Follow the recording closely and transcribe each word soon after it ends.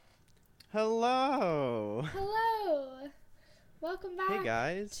Hello. Hello! Welcome Hey back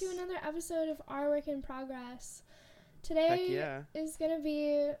guys. to another episode of Our Work in Progress. Heck Today yeah. is going to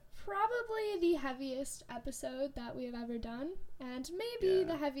be probably the heaviest episode that we've ever done, and maybe Yeah.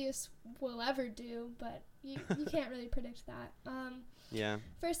 the heaviest we'll ever do, but you can't really predict that. Yeah.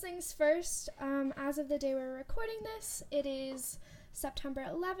 First things first, as of the day we're recording this, it is September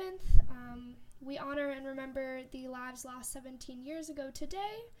 11th. We honor and remember the lives lost 17 years ago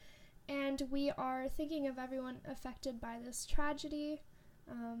today. And we are thinking of everyone affected by this tragedy.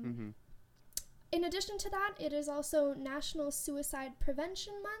 In addition to that, it is also National Suicide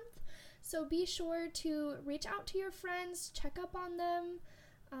Prevention Month. So be sure to reach out to your friends, check up on them.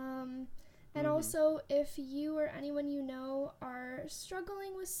 And also, if you or anyone you know are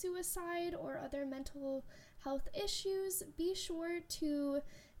struggling with suicide or other mental health issues, be sure to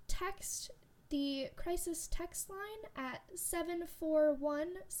text the crisis text line at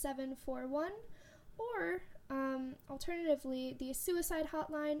 741-741, or alternatively the suicide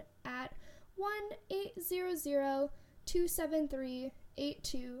hotline at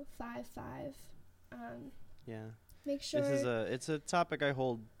 1-800-273-8255. Yeah. Make sure It's a topic I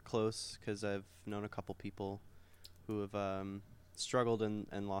hold close because I've known a couple people who have struggled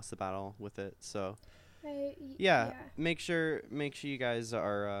and lost the battle with it. So yeah, make sure you guys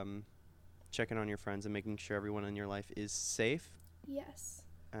are checking on your friends and making sure everyone in your life is safe. Yes,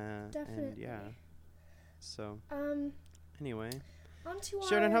 definitely. And yeah. So anyway, on to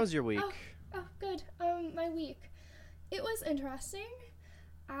Sheridan, how's your week? Oh, good. My week. It was interesting.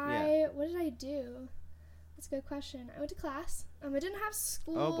 What did I do? That's a good question. I went to class. I didn't have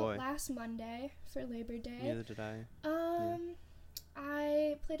school last Monday for Labor Day. Neither did I.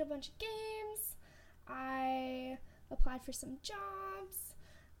 I played a bunch of games. I applied for some jobs.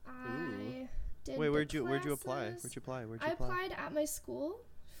 I did. Wait, where'd you apply? I applied at my school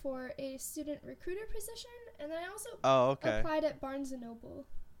for a student recruiter position, and then I also applied at Barnes and Noble.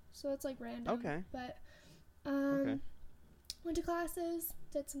 So it's like random. Okay. But went to classes,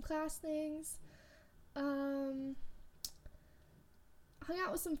 did some class things, hung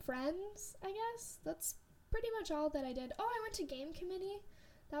out with some friends, I guess. That's pretty much all that I did. Oh, I went to game committee.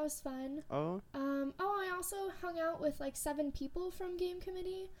 That was fun. Oh. I also hung out with like 7 people from game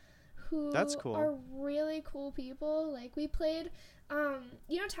committee who That's cool. are really cool people. Like we played,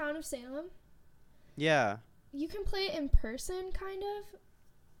 Town of Salem? Yeah. You can play it in person, kind of.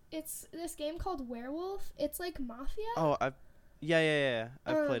 It's this game called Werewolf. It's like Mafia. Oh, I've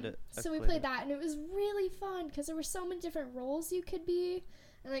played it. So we played that, and it was really fun because there were so many different roles you could be,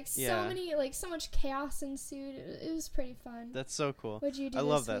 and so much chaos ensued. It was pretty fun. That's so cool. What'd you do I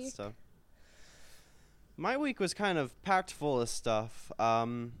love that week? stuff. My week was kind of packed full of stuff.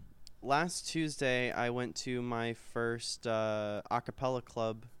 Last Tuesday, I went to my first a cappella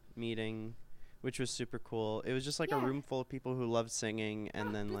club meeting, which was super cool. It was just like a room full of people who loved singing,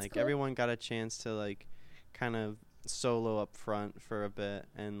 and then like cool. Everyone got a chance to like kind of solo up front for a bit,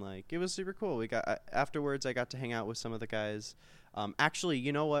 and like it was super cool. We got afterwards I got to hang out with some of the guys. Actually,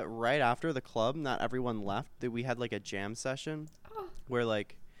 you know what, right after the club, not everyone left, that we had like a jam session where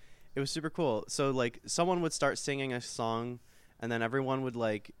like it was super cool. So like someone would start singing a song, and then everyone would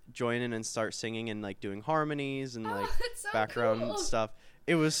like join in and start singing and like doing harmonies and like so background cool. stuff.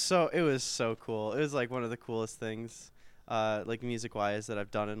 It was so cool. It was like one of the coolest things like music wise that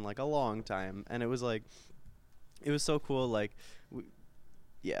I've done in like a long time, and it was so cool. Like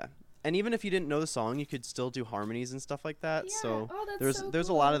and even if you didn't know the song, you could still do harmonies and stuff like that. So there's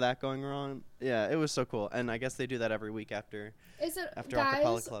a lot of that going on. Yeah, it was so cool. And I guess they do that every week after Is it after guys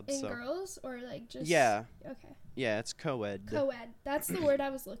acapella club, and so girls, or like just Okay. Yeah, it's co-ed. Co-ed. That's the word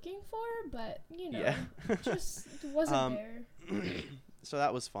I was looking for, but just wasn't there. So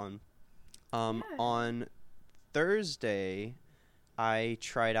that was fun. On Thursday, I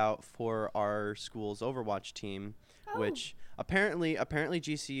tried out for our school's Overwatch team, which apparently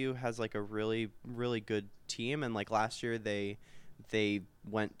GCU has like a really, really good team, and like last year they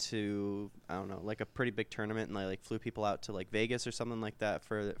went to, I don't know, like a pretty big tournament, and they like flew people out to like Vegas or something like that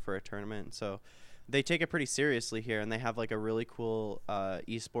for a tournament. So they take it pretty seriously here, and they have like a really cool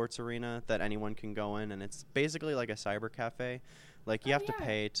esports arena that anyone can go in, and it's basically like a cyber cafe. Like you have to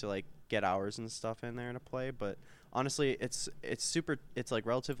pay to like get hours and stuff in there to play, but honestly, it's like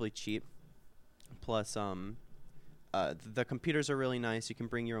relatively cheap. Plus the computers are really nice. You can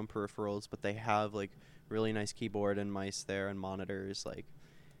bring your own peripherals, but they have like really nice keyboard and mice there and monitors. Like,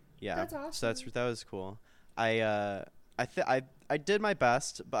 yeah, that's awesome. So that was cool. I did my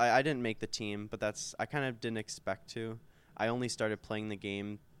best, but I didn't make the team. But I kind of didn't expect to. I only started playing the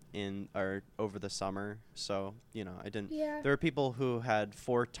game in or over the summer. So, I didn't. Yeah. There were people who had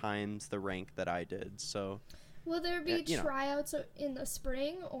 4 times the rank that I did. So, Will there be you know. tryouts in the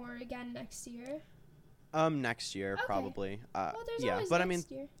spring or again next year? Next year Okay. probably. Well, there's yeah, always but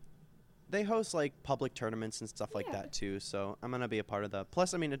next year. they host like public tournaments and stuff like Yeah. that too. So I'm gonna be a part of that.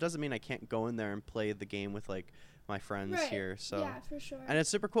 Plus, it doesn't mean I can't go in there and play the game with like my friends Right. here. So Yeah, for sure. and it's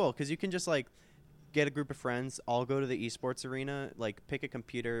super cool because you can just like get a group of friends, all go to the esports arena, like pick a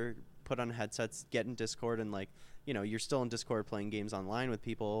computer, put on headsets, get in Discord, and like you're still in Discord playing games online with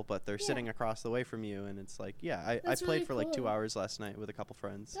people, but they're Yeah. sitting across the way from you, and it's like I That's played really for like 2 cool. hours last night with a couple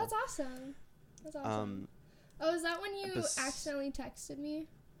friends. That's awesome. That's awesome. Um, Oh, is that when you this- accidentally texted me?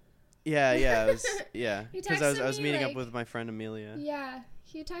 yeah, it was, yeah, He because I texted was me, meeting up like- with my friend Amelia. Yeah,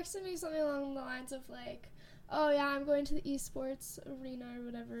 he texted me something along the lines of like, "Oh yeah, I'm going to the esports arena or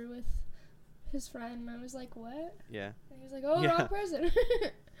whatever with his friend." And I was like, "What?" Yeah. And he was like, "Oh, Yeah. wrong person."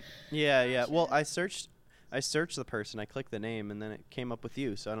 Yeah. Well, Gotcha. I searched the person, I clicked the name, and then it came up with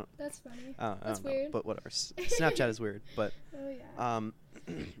you. So I don't. That's funny. I That's don't know, weird. but whatever. Snapchat is weird, but Oh yeah.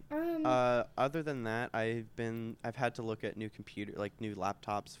 other than that, I've had to look at new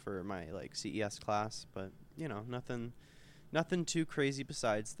laptops for my like CES class, but nothing too crazy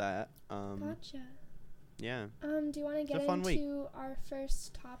besides that. Gotcha. Yeah. Do you want to get a fun into week. our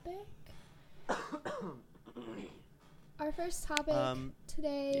first topic? Our first topic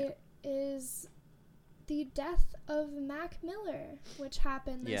today is the death of Mac Miller, which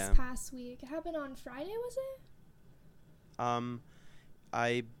happened this Yeah. past week. It happened on Friday, was it?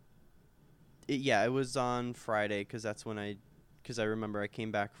 It was on Friday because I remember I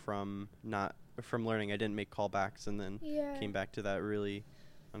came back from learning. I didn't make callbacks and then Yeah. came back to that really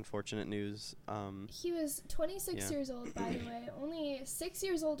unfortunate news. He was 26 Yeah. years old, by the way. Only 6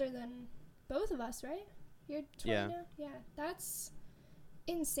 years older than both of us, right? You're 20 Yeah. now? Yeah. That's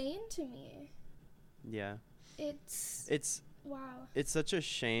insane to me. Yeah. It's wow. It's such a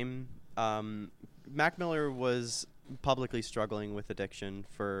shame. Mac Miller was publicly struggling with addiction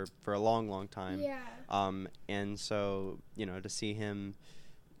for a long time. Yeah. And so, to see him,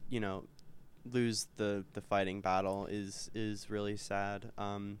 lose the fighting battle is really sad.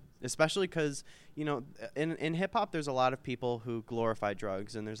 Especially because, in hip hop, there's a lot of people who glorify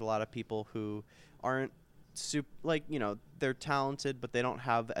drugs, and there's a lot of people who aren't they're talented, but they don't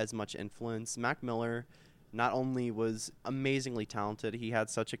have as much influence. Mac Miller not only was amazingly talented, he had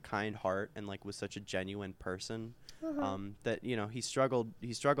such a kind heart and like was such a genuine person. That he struggled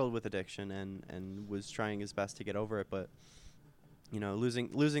with addiction and was trying his best to get over it, but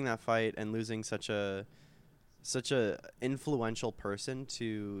losing that fight and losing such a influential person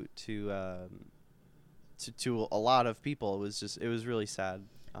to a lot of people, it was really sad.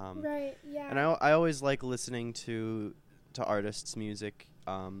 Right, yeah. And I always like listening to artists' music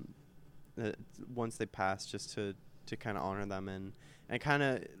once they pass, just to kind of honor them and kind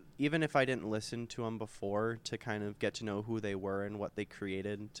of, even if I didn't listen to them before, to kind of get to know who they were and what they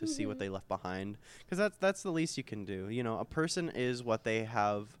created, to see what they left behind, because that's the least you can do. A person is what they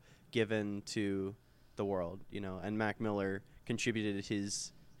have given to the world, and Mac Miller contributed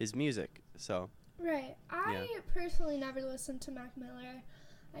his music, so. Right. I personally never listened to Mac Miller.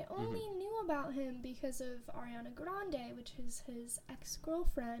 I only knew about him because of Ariana Grande, which is his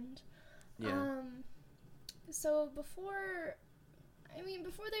ex-girlfriend. Yeah. So before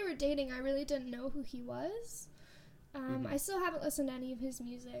they were dating, I really didn't know who he was. I still haven't listened to any of his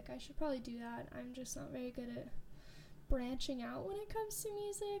music. I should probably do that. I'm just not very good at branching out when it comes to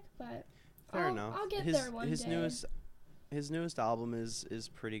music, but Fair enough. I'll get there one day. His newest album is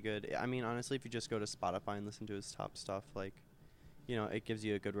pretty good. I mean, honestly, if you just go to Spotify and listen to his top stuff, like, it gives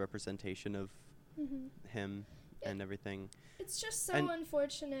you a good representation of him and everything. It's just so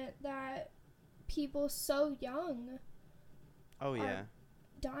unfortunate that people so young are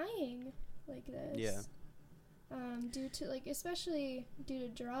dying like this. Yeah. Due to especially due to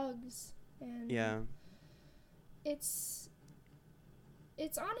drugs, and it's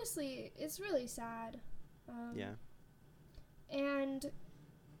honestly, it's really sad. And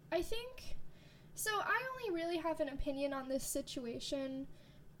I think, so I only really have an opinion on this situation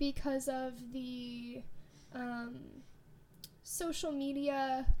because of the social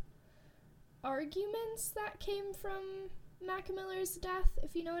media arguments that came from Mac Miller's death,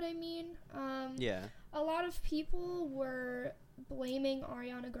 if you know what I mean. A lot of people were blaming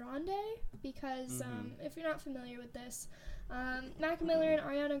Ariana Grande because, if you're not familiar with this, Mac Miller and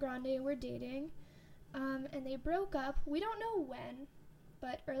Ariana Grande were dating, and they broke up. We don't know when,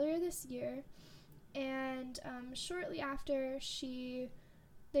 but earlier this year. And shortly after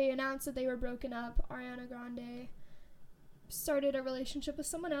they announced that they were broken up, Ariana Grande started a relationship with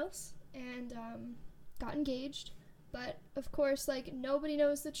someone else and got engaged. But of course, like, nobody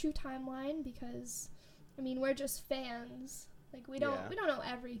knows the true timeline because, I mean, we're just fans. Like, we don't know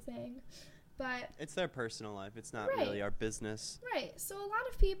everything. But it's their personal life. It's not right. really our business. Right. So a lot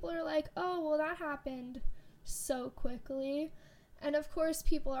of people are like, oh, well, that happened so quickly. And of course,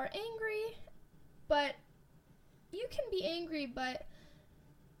 people are angry. But you can be angry, but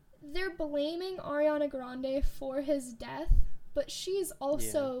they're blaming Ariana Grande for his death. But she's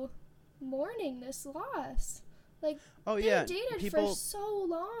also mourning this loss. Like, they dated for so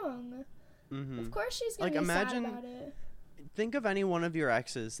long. Mm-hmm. Of course she's going to be sad about it. Think of any one of your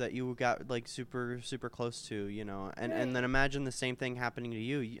exes that you got, like, super, super close to, you know, and, right. and then imagine the same thing happening to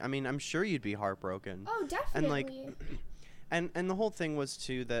you. I mean, I'm sure you'd be heartbroken. Oh, definitely. And, like, and the whole thing was,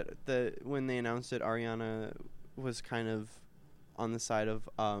 too, that when they announced it, Ariana was kind of on the side of,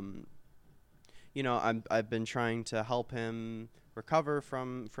 you know, I've been trying to help him recover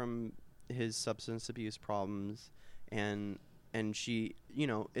from his substance abuse problems, and she, you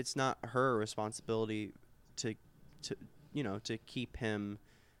know, it's not her responsibility to you know, to keep him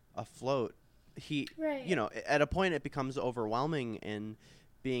afloat. Right. You know, at a point it becomes overwhelming, and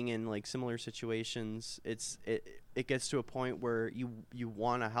being in, like, similar situations, it gets to a point where you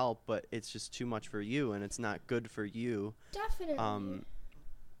want to help, but it's just too much for you, and it's not good for you. Definitely.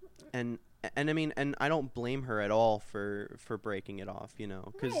 And I mean, and I don't blame her at all for breaking it off, you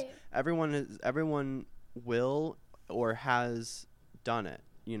know, because right. everyone will or has done it,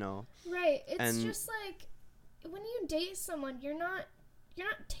 you know. Right. It's just like, when you date someone, you're not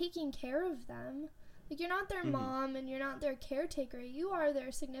taking care of them. Like, you're not their mom, and you're not their caretaker. You are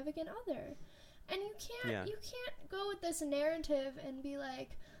their significant other. And you can't go with this narrative and be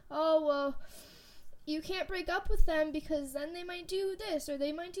like, oh, well, you can't break up with them because then they might do this or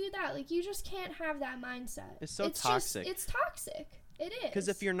they might do that. Like, you just can't have that mindset. It's toxic. It's toxic. It is. Because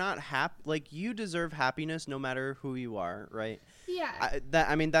if you're not like, you deserve happiness no matter who you are, right? Yeah.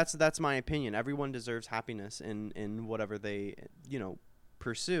 I mean, that's my opinion. Everyone deserves happiness in whatever they, you know,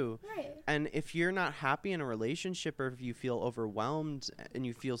 pursue. Right. And if you're not happy in a relationship, or if you feel overwhelmed and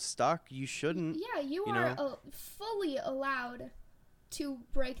you feel stuck, you shouldn't. Yeah, you are fully allowed to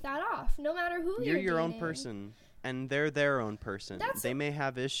break that off, no matter who you're your dating. own person, and they're their own person. They may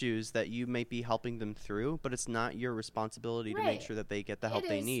have issues that you may be helping them through, but it's not your responsibility to make sure that they get the help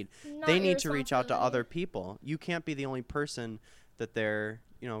they need. They need to reach out to other people. You can't be the only person that they're,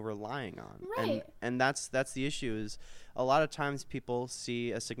 you know, relying on. Right. And that's the issue. Is a lot of times people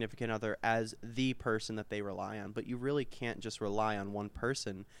see a significant other as the person that they rely on, but you really can't just rely on one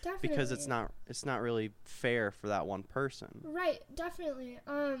person. Definitely. Because it's not really fair for that one person. Right, definitely.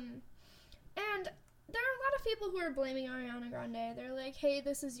 And there are a lot of people who are blaming Ariana Grande. They're like, hey,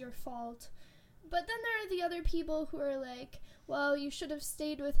 this is your fault. But then there are the other people who are like, well, you should have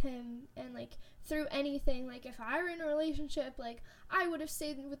stayed with him, and, like, through anything. Like, if I were in a relationship, like, I would have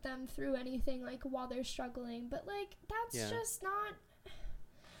stayed with them through anything, like, while they're struggling. But, like, that's just not...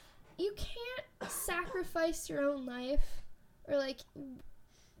 You can't sacrifice your own life, or, like,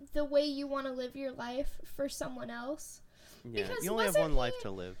 the way you want to live your life for someone else. Yeah, because you only have one life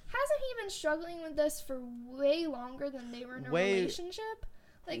to live. Hasn't he been struggling with this for way longer than they were in a relationship?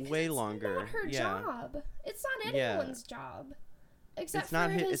 Like, way longer. It's not her job. It's not anyone's job, except for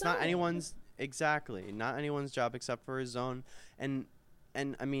his own. It's not anyone's not anyone's job except for his own. And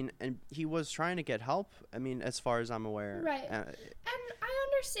I mean, and he was trying to get help. I mean, as far as I'm aware. Right. And I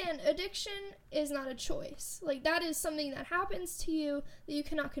understand addiction is not a choice. Like, that is something that happens to you that you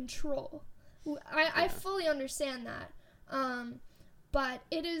cannot control. I fully understand that. But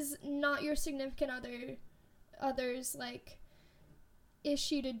it is not your significant other's, like,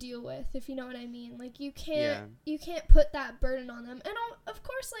 issue to deal with, if you know what I mean. Like, you can't put that burden on them. And of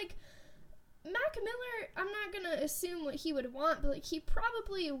course, like, Mac Miller, I'm not gonna assume what he would want, but, like, he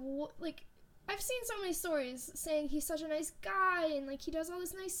probably like, I've seen so many stories saying he's such a nice guy and, like, he does all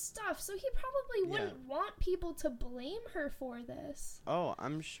this nice stuff, so he probably wouldn't want people to blame her for this. Oh,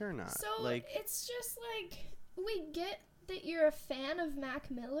 I'm sure not. So, like, it's just like, we get that you're a fan of Mac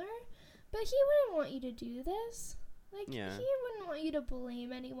Miller, but he wouldn't want you to do this. Like, he wouldn't want you to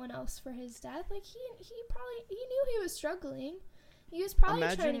blame anyone else for his death. Like, he knew he was struggling. He was probably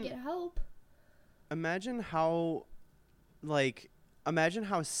trying to get help. Imagine how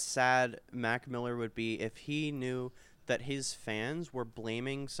sad Mac Miller would be if he knew that his fans were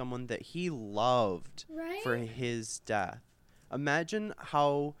blaming someone that he loved for his death. Imagine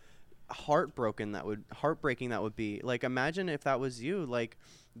how heartbreaking that would be. Like, imagine if that was you. Like,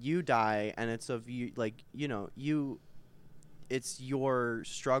 you die and it's of you, like, you know, it's your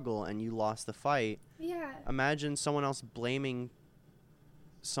struggle and you lost the fight. Yeah. Imagine someone else blaming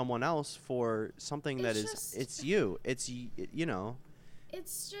someone else for something it's you. You know.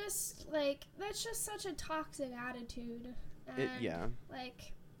 It's just like that's just such a toxic attitude. And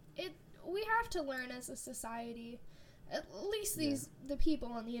like we have to learn as a society, at least the people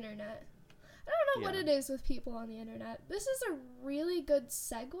on the internet. I don't know what it is with people on the internet. This is a really good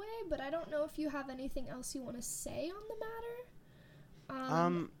segue, but I don't know if you have anything else you want to say on the matter.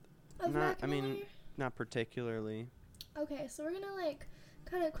 I mean, not particularly. Okay, so we're gonna like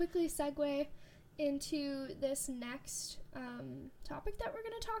kind of quickly segue into this next topic that we're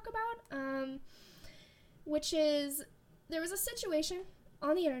gonna talk about, which is there was a situation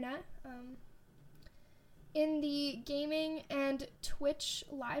on the internet in the gaming and Twitch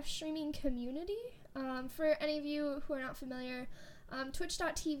live streaming community. For any of you who are not familiar,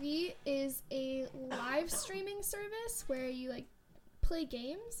 Twitch.tv is a live streaming service where you like play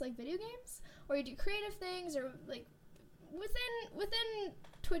games, like video games, or you do creative things, or like within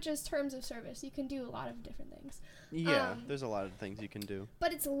Twitch's terms of service, you can do a lot of different things. Yeah, there's a lot of things you can do.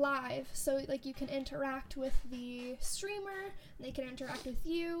 But it's live, so like you can interact with the streamer, and they can interact with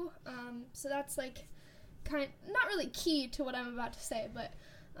you. So that's like not really key to what I'm about to say, but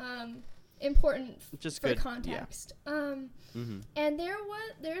important just for good context. And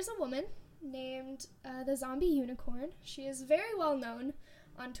there's a woman named the Zombie Unicorn. She is very well known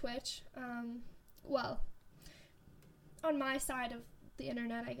on Twitch. Well, on my side of the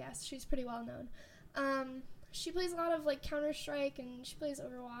internet, I guess she's pretty well known. She plays a lot of like Counter-Strike, and she plays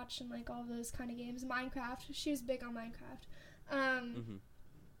Overwatch and like all those kind of games. Minecraft. She was big on Minecraft.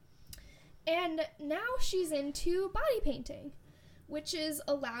 And now she's into body painting, which is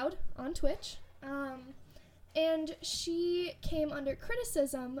allowed on Twitch. And she came under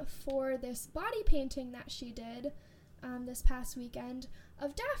criticism for this body painting that she did this past weekend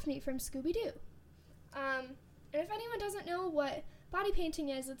of Daphne from Scooby-Doo. And if anyone doesn't know what body painting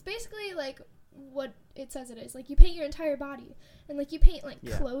is, it's basically like what it says it is. Like you paint your entire body, and like you paint like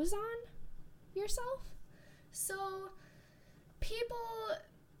clothes on yourself. So people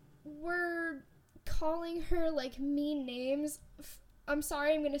were calling her like mean names. I'm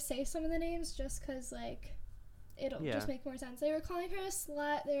sorry, I'm gonna say some of the names just because like it'll just make more sense. They were calling her a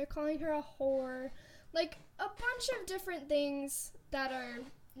slut, they were calling her a whore, like a bunch of different things that are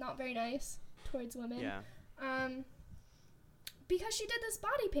not very nice towards women. Because she did this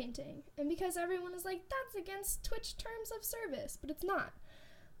body painting, and because everyone is like, that's against Twitch terms of service, but it's not.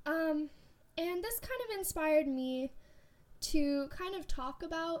 And this kind of inspired me to kind of talk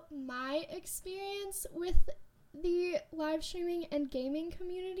about my experience with the live streaming and gaming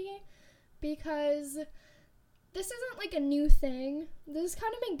community, because this isn't like a new thing. This has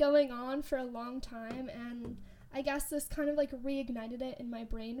kind of been going on for a long time, and I guess this kind of like reignited it in my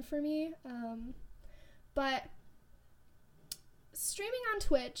brain for me. But streaming on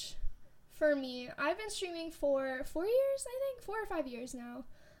Twitch, for me, I've been streaming for 4 years, I think, 4 or 5 years now.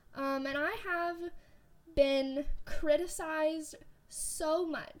 And I have been criticized so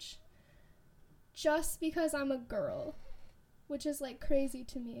much just because I'm a girl, which is like crazy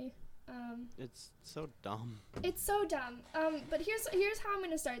to me. It's so dumb. It's so dumb. But here's how I'm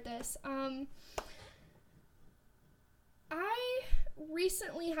gonna start this. I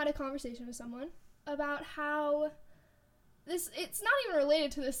recently had a conversation with someone about how it's not even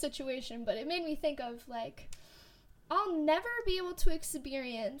related to this situation, but it made me think of like, I'll never be able to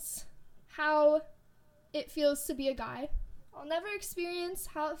experience how it feels to be a guy. I'll never experience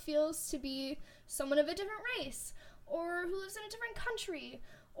how it feels to be someone of a different race, or who lives in a different country,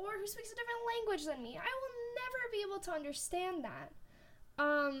 or who speaks a different language than me. I will never be able to understand that.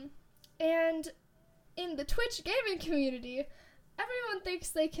 And in the Twitch gaming community, everyone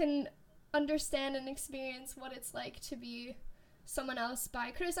thinks they can understand and experience what it's like to be someone else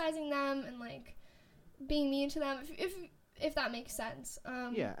by criticizing them and like being mean to them, if that makes sense.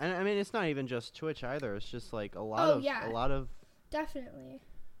 And I mean, it's not even just Twitch either. It's just like a lot of definitely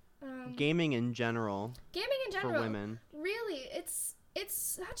gaming in general for women. Really, it's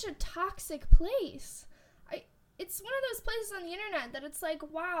such a toxic place. It's one of those places on the internet that it's like,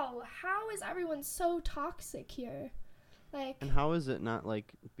 wow, how is everyone so toxic here? Like, and how is it not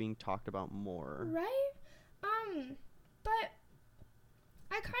like being talked about more? Right? But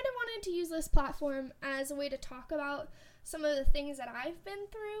I kind of wanted to use this platform as a way to talk about some of the things that I've been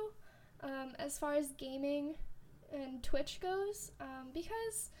through, as far as gaming and Twitch goes,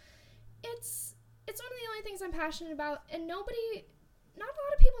 because it's one of the only things I'm passionate about, and not a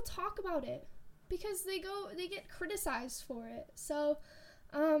lot of people talk about it because they get criticized for it. So,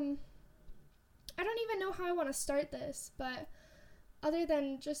 I don't even know how I want to start this, but other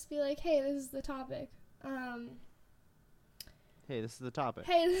than just be like, hey, this is the topic. Hey, this is the topic.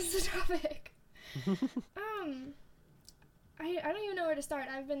 Hey, this is the topic. I don't even know where to start.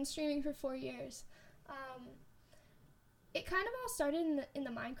 I've been streaming for 4 years. It kind of all started in the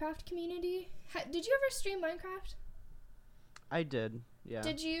Minecraft community. Did you ever stream Minecraft? I did, yeah.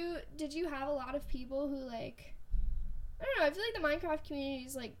 Did you have a lot of people who, like, I don't know, I feel like the Minecraft community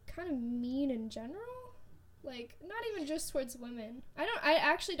is, like, kind of mean in general. Like, not even just towards women. I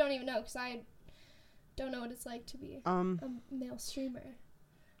actually don't even know, because I don't know what it's like to be a male streamer.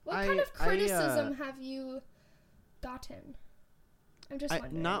 What kind of criticism have you gotten? I'm just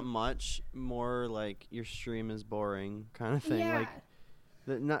wondering. Not much. More like your stream is boring kind of thing. Yeah.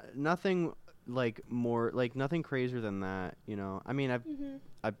 Like, nothing like more like nothing crazier than that. You know. I mean,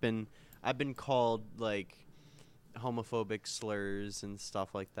 I've been called like homophobic slurs and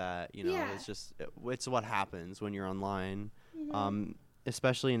stuff like that. You know, Yeah. it's just it's what happens when you're online. Mm-hmm.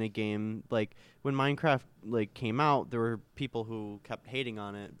 Especially in a game like when Minecraft like came out, there were people who kept hating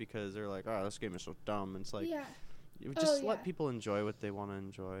on it because they're like, "Oh, this game is so dumb." And it's like, Yeah. you just let people enjoy what they want to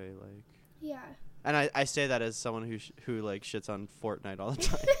enjoy, like. Yeah. And I say that as someone who like shits on Fortnite all the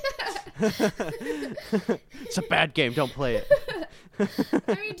time. It's a bad game. Don't play it.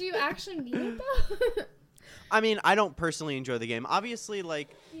 I mean, do you actually need it though? I mean, I don't personally enjoy the game. Obviously,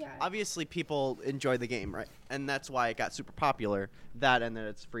 Yeah. obviously people enjoy the game, right? And that's why it got super popular. That and that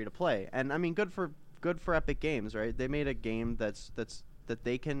it's free to play. And I mean, good for Epic Games, right? They made a game that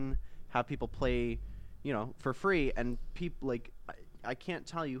they can have people play, you know, for free. And people like I can't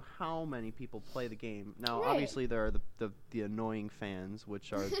tell you how many people play the game. Now, Right. obviously, there are the annoying fans,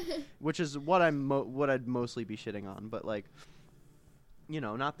 which is what what I'd mostly be shitting on. But like, you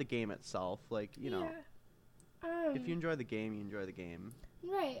know, not the game itself. Like, you know. If you enjoy the game, you enjoy the game.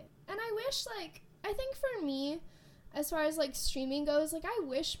 Right. And I wish, like, I think for me, as far as, like, streaming goes, like, I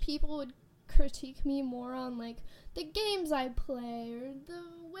wish people would critique me more on, like, the games I play or the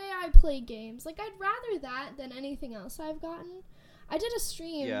way I play games. Like, I'd rather that than anything else I've gotten. I did a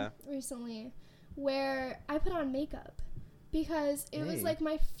stream recently where I put on makeup because it was, like,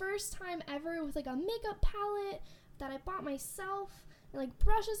 my first time ever with, like, a makeup palette that I bought myself. And, like,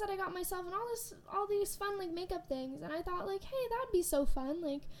 brushes that I got myself and all these fun, like, makeup things. And I thought, like, hey, that'd be so fun.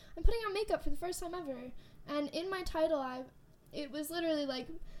 Like, I'm putting on makeup for the first time ever. And in my title, it was literally, like,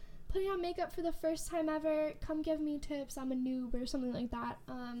 putting on makeup for the first time ever. Come give me tips. I'm a noob or something like that.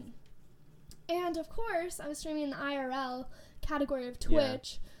 And, of course, I was streaming in the IRL category of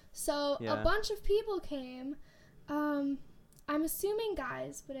Twitch. Yeah. So a bunch of people came. I'm assuming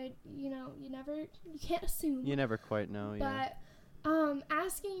guys, but, you can't assume. You never quite know, But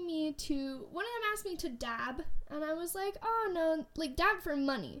asking me to, one of them asked me to dab, and I was like, oh no, like, dab for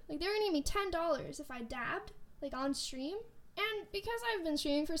money. Like, they were gonna give me $10 if I dabbed, like, on stream. And because I've been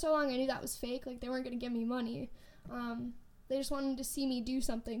streaming for so long, I knew that was fake. Like, they weren't gonna give me money. They just wanted to see me do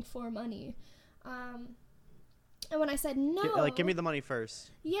something for money. And when I said no, like, give me the money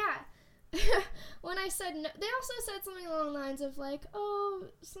first. Yeah. When I said no, they also said something along the lines of, like, oh,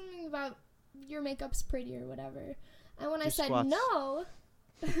 something about your makeup's pretty or whatever. And when I said no,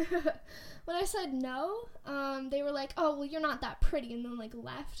 they were like, oh, well, you're not that pretty, and then, like,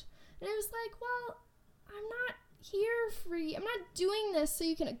 left. And it was like, well, I'm not here for you. I'm not doing this so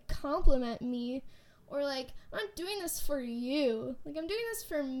you can compliment me, or, like, I'm not doing this for you. Like, I'm doing this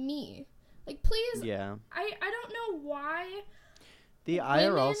for me. Like, please. Yeah. I don't know why. The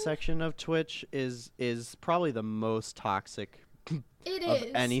IRL section of Twitch is probably the most toxic of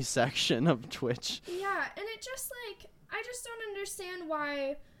any section of Twitch. Yeah, and it just, like, I just don't understand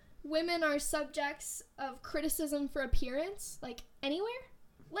why women are subjects of criticism for appearance, like, anywhere.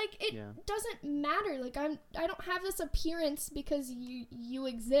 Like, it doesn't matter. Like, I don't have this appearance because you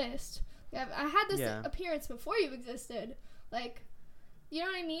exist. I had this appearance before you existed. Like, you know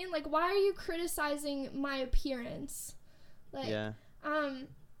what I mean? Like, why are you criticizing my appearance? Like, and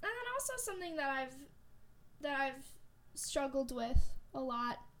then also something that I've struggled with a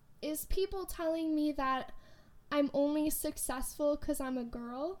lot is people telling me that I'm only successful because I'm a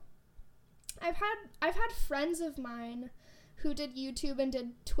girl. I've had friends of mine who did YouTube and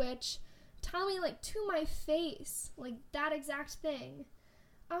did Twitch tell me, like, to my face, like, that exact thing.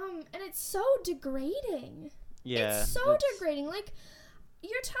 And it's so degrading. Yeah. It's so degrading. Like,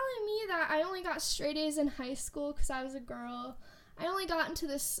 you're telling me that I only got straight A's in high school because I was a girl. I only got into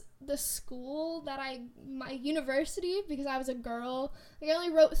the school my university because I was a girl. Like, I only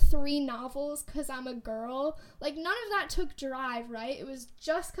wrote 3 novels because I'm a girl. Like, none of that took drive, right? It was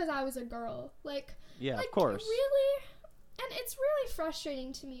just because I was a girl. Like, yeah, of course. Really? And it's really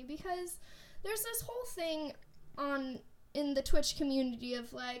frustrating to me because there's this whole thing on in the Twitch community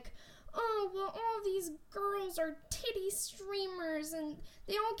of like, oh, well, all these girls are titty streamers and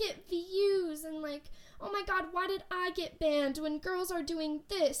they all get views and like, oh my god, why did I get banned when girls are doing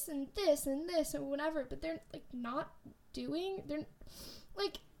this and this and this or whatever, but they're like not doing, they're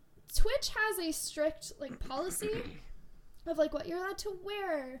like, Twitch has a strict like policy of like what you're allowed to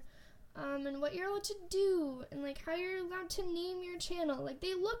wear, and what you're allowed to do, and like how you're allowed to name your channel. Like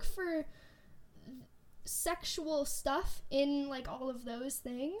they look for sexual stuff in like all of those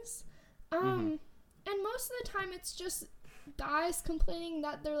things. And most of the time it's just guys complaining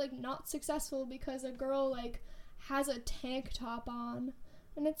that they're like not successful because a girl like has a tank top on,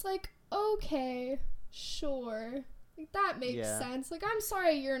 and it's like, okay, sure, like that makes sense. Like, I'm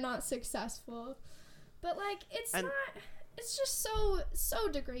sorry you're not successful, but like it's just so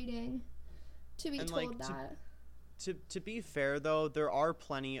degrading to be told like, that. To be fair though, there are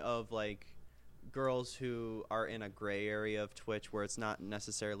plenty of like girls who are in a gray area of Twitch where it's not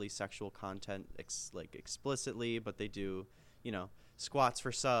necessarily sexual content explicitly, but they do, you know, squats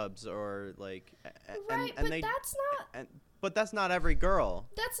for subs or like right, and but that's not but that's not every girl.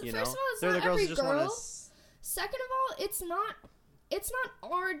 That's first of all, it's they're not the girls every who just girl. Second of all, it's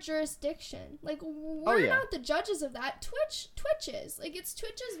not our jurisdiction. Like, we're not the judges of that. Twitch is. Like, it's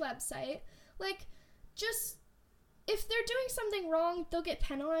Twitch's website. Like, just, if they're doing something wrong, they'll get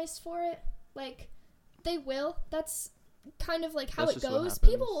penalized for it. Like, they will. That's kind of like how it goes.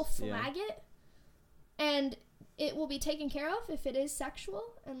 People will flag it, and it will be taken care of if it is sexual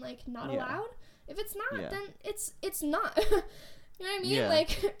and, like, not allowed. If it's not, then it's not. You know what I mean? Yeah.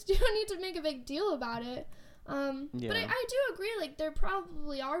 Like, you don't need to make a big deal about it. But I do agree, like, there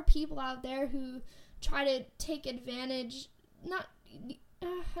probably are people out there who try to take advantage, I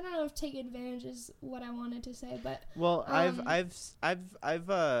don't know if take advantage is what I wanted to say, but well, I've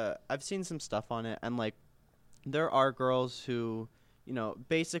seen some stuff on it, and like there are girls who, you know,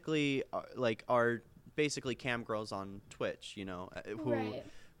 basically are basically cam girls on Twitch, you know,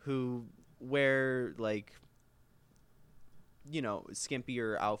 who wear like, you know,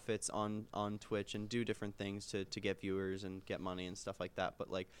 skimpier outfits on Twitch and do different things to get viewers and get money and stuff like that. But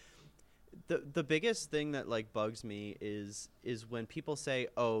like the biggest thing that like bugs me is when people say,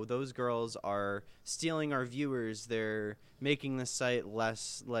 oh, those girls are stealing our viewers, they're making the site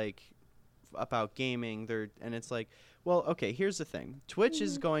less like about gaming, and it's like, well, okay, here's the thing. Twitch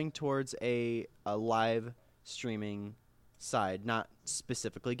is going towards a live streaming side, not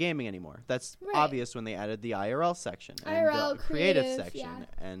specifically gaming anymore. That's obvious when they added the IRL section and the creative section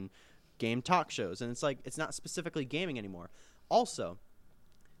and game talk shows, and it's like, it's not specifically gaming anymore. Also,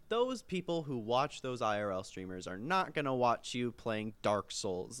 those people who watch those IRL streamers are not gonna watch you playing Dark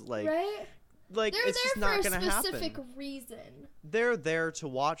Souls. Like, like they're it's just not gonna happen. They're there for a specific reason. They're there to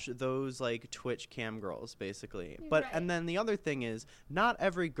watch those like Twitch cam girls, basically. But and then the other thing is, not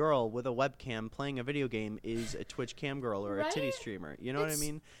every girl with a webcam playing a video game is a Twitch cam girl or a titty streamer. You know what I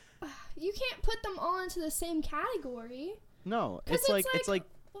mean? You can't put them all into the same category. No, it's like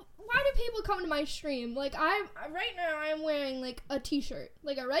why do people come to my stream? Like, right now I'm wearing like a t-shirt,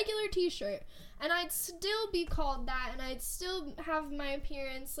 like a regular t-shirt, and I'd still be called that, and I'd still have my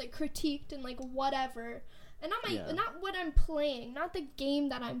appearance like critiqued and like whatever, and not what I'm playing, not the game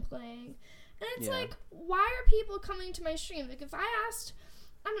that I'm playing. And it's like, why are people coming to my stream? Like, if I asked,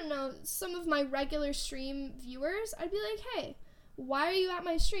 I don't know, some of my regular stream viewers, I'd be like, hey, why are you at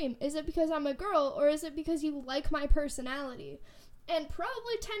my stream? Is it because I'm a girl, or is it because you like my personality? And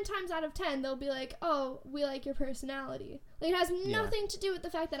probably 10 times out of 10, they'll be like, oh, we like your personality. Like, it has nothing to do with the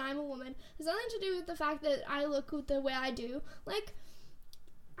fact that I'm a woman. It has nothing to do with the fact that I look the way I do. Like,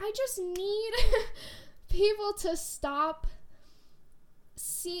 I just need people to stop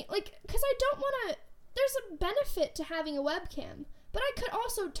seeing, like, because I don't want to, there's a benefit to having a webcam, but I could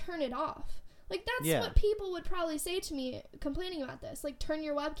also turn it off. Like, that's what people would probably say to me complaining about this. Like, turn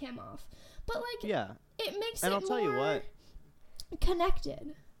your webcam off. But, like, it makes and it I'll tell you what.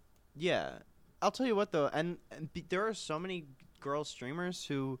 Connected. Yeah. I'll tell you what, though, and there are so many girl streamers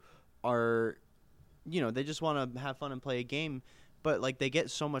who are, you know, they just want to have fun and play a game, but, like, they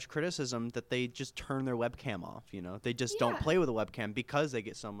get so much criticism that they just turn their webcam off, you know? They just don't play with a webcam because they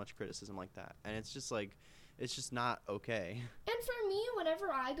get so much criticism like that. And it's just, like, it's just not okay. And for me,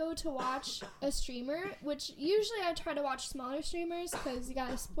 whenever I go to watch a streamer, which usually I try to watch smaller streamers because you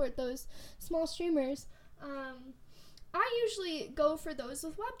gotta support those small streamers, I usually go for those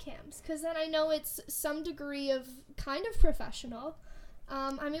with webcams because then I know it's some degree of kind of professional.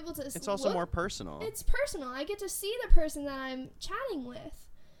 I'm able to. It's also more personal. It's personal. I get to see the person that I'm chatting with.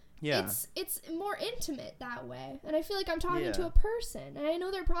 Yeah. It's more intimate that way, and I feel like I'm talking to a person, and I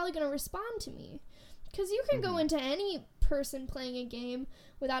know they're probably going to respond to me. because you can go into any person playing a game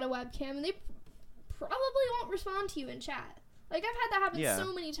without a webcam, and they probably won't respond to you in chat. Like, I've had that happen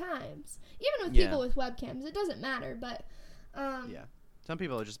so many times. Even with people with webcams, it doesn't matter, but... Some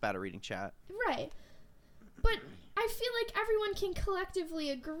people are just bad at reading chat. Right. But I feel like everyone can collectively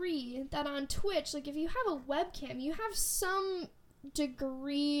agree that on Twitch, like, if you have a webcam, you have some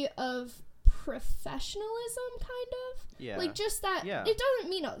degree of professionalism, kind of. Yeah. Like, just that... Yeah. It doesn't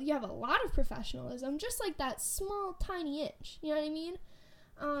mean you have a lot of professionalism, just, like, that small, tiny inch. You know what I mean?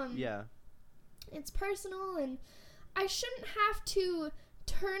 Yeah. It's personal, and I shouldn't have to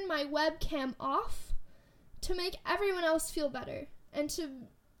turn my webcam off to make everyone else feel better and to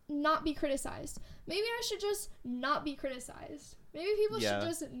not be criticized. Maybe I should just not be criticized. Maybe people should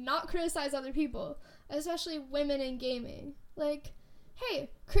just not criticize other people, especially women in gaming. Like, hey,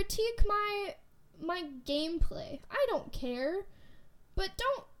 critique my gameplay. I don't care, but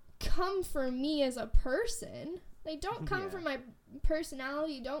don't come for me as a person. Like, don't come for my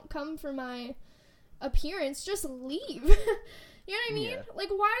personality. Don't come for my appearance. Just leave. You know what I mean? Like,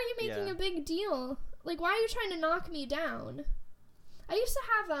 why are you making a big deal? Like, why are you trying to knock me down? I used to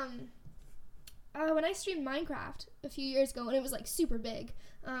have, when I streamed Minecraft a few years ago, and it was, like, super big,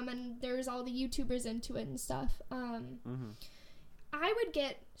 and there was all the YouTubers into it and stuff, I would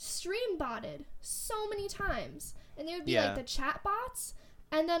get stream botted so many times, and they would be, like, the chat bots,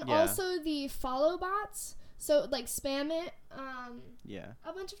 and then also the follow bots, so, like, spam it,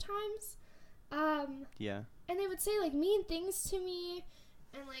 a bunch of times, and they would say, like, mean things to me,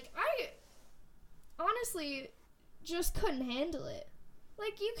 and, like, I honestly just couldn't handle it.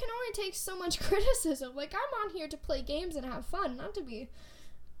 Like, you can only take so much criticism. Like, I'm on here to play games and have fun, not to be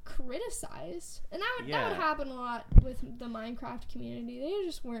criticized. And that would happen a lot with the Minecraft community. They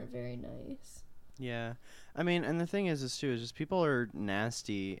just weren't very nice. Yeah. I mean, and the thing is just people are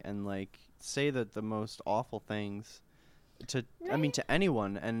nasty and, like, say that the most awful things to, I mean, to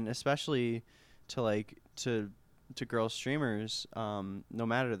anyone, and especially to, like, to girl streamers, no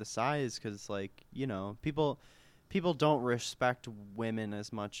matter the size, because, like, you know, people don't respect women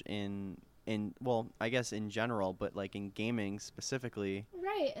as much in well, I guess in general, but, like, in gaming specifically.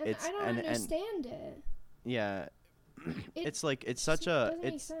 Right, and I don't understand it. Yeah. It's like, it's such a,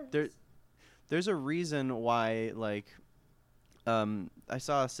 it's, there's a reason why, like, I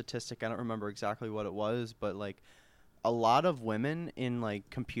saw a statistic, I don't remember exactly what it was, but, like, a lot of women in, like,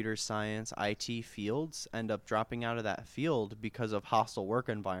 computer science, IT fields end up dropping out of that field because of hostile work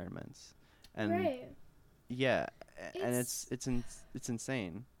environments. And yeah, and it's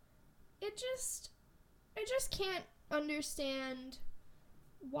insane. I just can't understand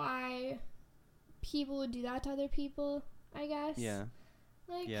why people would do that to other people, I guess. Yeah.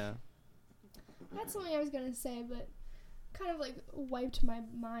 Like, that's something I was gonna say, but kind of, like, wiped my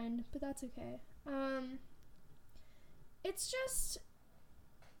mind, but that's okay. It's just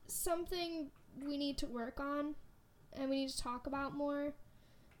something we need to work on, and we need to talk about more,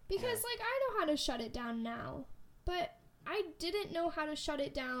 because, like, I know how to shut it down now, but I didn't know how to shut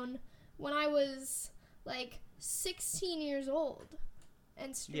it down when I was, like, 16 years old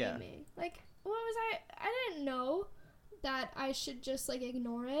and streaming. Like, what was I didn't know that I should just, like,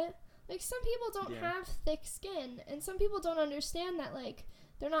 ignore it. Like, some people don't have thick skin, and some people don't understand that, like,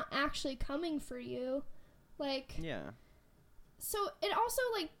 they're not actually coming for you. Like, so it also,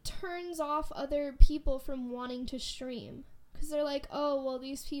 like, turns off other people from wanting to stream, because they're like, oh, well,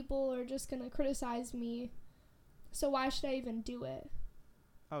 these people are just gonna criticize me, so why should I even do it?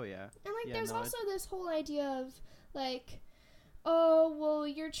 Oh, yeah. And, like, there's also this whole idea of, like, oh, well,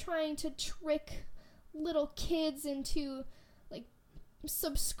 you're trying to trick little kids into, like,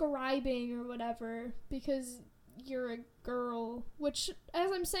 subscribing or whatever because you're a girl, which,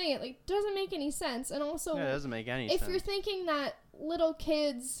 as I'm saying it, like, doesn't make any sense. And also, it doesn't make any sense. If you're thinking that little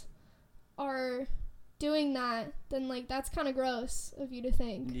kids are doing that, then, like, that's kind of gross of you to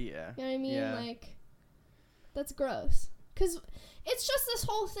think. Yeah. You know what I mean? Yeah. Like, that's gross. Because it's just this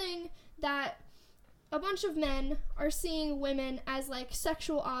whole thing that a bunch of men are seeing women as, like,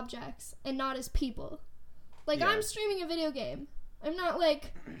 sexual objects and not as people. Like, I'm streaming a video game. I'm not,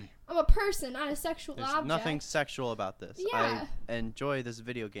 like, I'm a person, not a sexual object. There's nothing sexual about this. Yeah. I enjoy this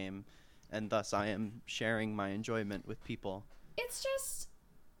video game, and thus I am sharing my enjoyment with people. It's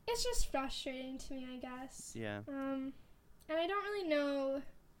just frustrating to me, I guess. Yeah. And I don't really know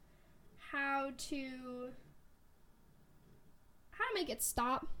how to make it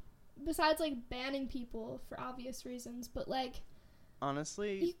stop, besides, like, banning people for obvious reasons, but, like,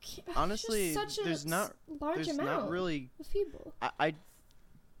 honestly, such there's not really of people.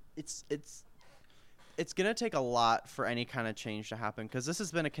 It's gonna take a lot for any kind of change to happen, because this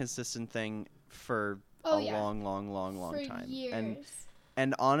has been a consistent thing for Oh, a yeah. long For time. years.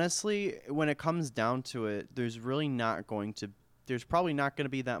 And honestly, when it comes down to it, there's probably not going to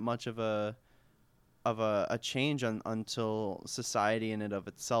be that much of a change until society in and of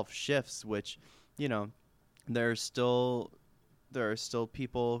itself shifts, which, you know, there are still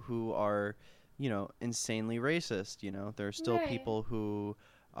people who are, you know, insanely racist. You know, there are still Right. people who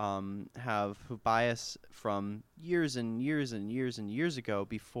who bias from years and years and years and years ago,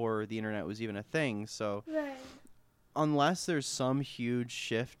 before the internet was even a thing. So Right. unless there's some huge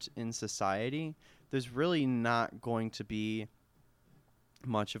shift in society, there's really not going to be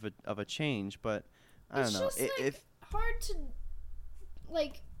much of a change. But I don't It's know. just like hard to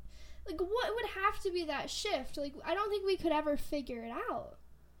like what would have to be that shift? Like, I don't think we could ever figure it out.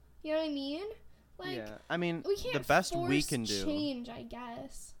 You know what I mean? Like, yeah, I mean, we can't the best force we can do change, I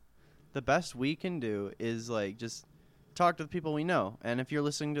guess. the best we can do is like just talk to the people we know. And if you're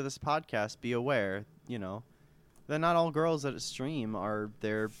listening to this podcast, be aware, you know, that not all girls that stream are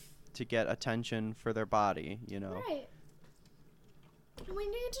there to get attention for their body, you know. Right. We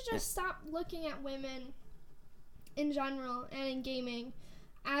need to just stop looking at women in general and in gaming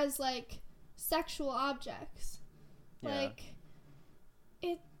as like sexual objects. Yeah. Like,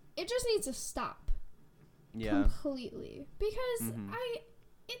 it just needs to stop. Yeah. Completely. Because Mhm.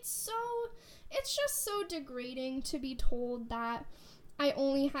 it's just so degrading to be told that I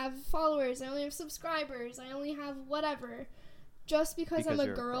only have followers, I only have subscribers, I only have whatever, just because I'm a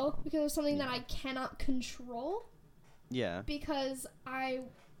you're girl, because of something that Yeah. I cannot control, Yeah. because I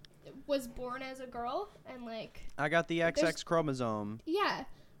was born as a girl, and like, I got the XX chromosome. yeah,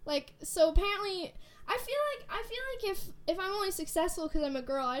 like, so apparently I feel like if I'm only successful because I'm a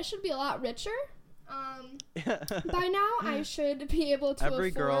girl, I should be a lot richer. By now I should be able to Every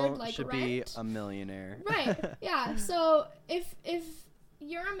afford girl like should rent. be a millionaire. Right. Yeah. So if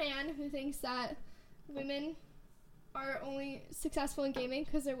you're a man who thinks that women are only successful in gaming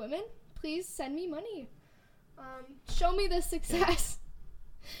because they're women, please send me money. Show me the success.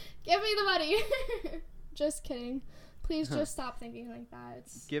 Give me the money. Just kidding. Please just stop thinking like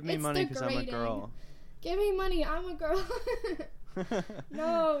that. Give me it's money because I'm a degrading. girl. Give me money. I'm a girl.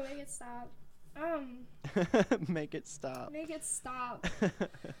 No, make it stop. Make it stop. Make it stop.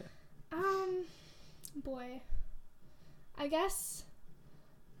 Boy. I guess,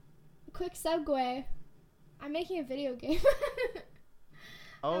 quick segue. I'm making a video game.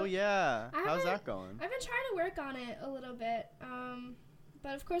 Oh yeah. I How's haven't- that going? I've been trying to work on it a little bit.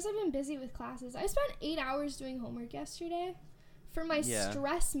 But of course I've been busy with classes. I spent 8 hours doing homework yesterday for my Yeah.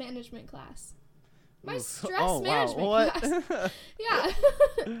 stress management class. My Oof. stress management class. Yeah.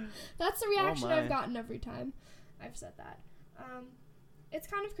 That's the reaction my. I've gotten every time I've said that. It's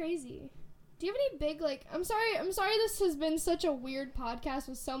kind of crazy. Do you have any big, like, I'm sorry this has been such a weird podcast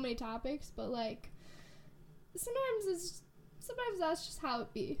with so many topics, but like sometimes that's just how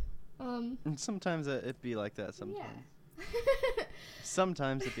it be. Sometimes it be like that sometimes. Yeah.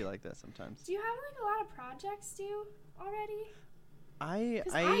 Sometimes it be like that sometimes. Do you have like a lot of projects due already? I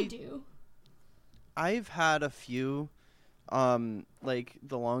 'Cause I do. I've had a few. Like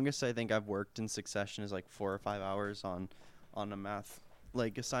the longest I think I've worked in succession is like 4 or 5 hours on a math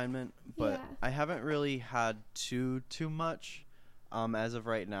like assignment, but Yeah. I haven't really had too much as of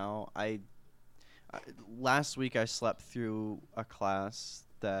right now. I last week I slept through a class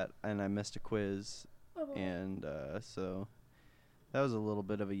and I missed a quiz, Oh, boy. and so that was a little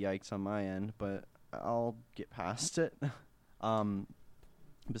bit of a yikes on my end, but I'll get past it.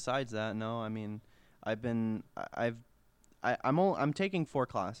 Besides that, no, I mean, I'm taking 4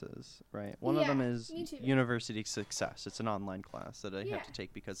 classes, right? One of them Yeah, is me too. University Success. It's an online class that I Yeah. have to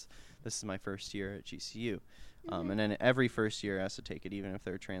take because this is my first year at GCU. Mhm. And then every first year has to take it, even if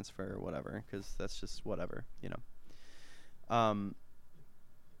they're transfer or whatever, because that's just whatever, you know.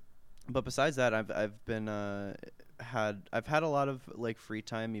 But besides that, I've been had a lot of like free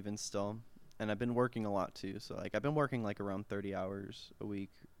time even still, and I've been working a lot too. So like I've been working like around 30 hours a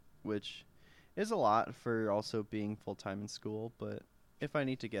week, which is a lot for also being full time in school. But if I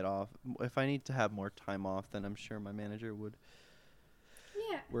need to have more time off, then I'm sure my manager would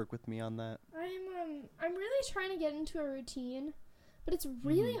Yeah. work with me on that. I'm really trying to get into a routine, but it's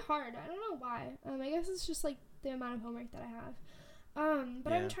really hard. I don't know why. I guess it's just like the amount of homework that I have.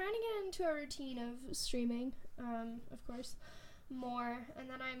 But I'm Yeah. trying to get into a routine of streaming, of course, more, and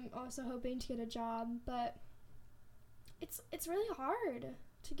then I'm also hoping to get a job, but it's really hard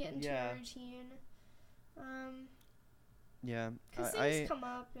to get into Yeah. a routine. Yeah, Because I things come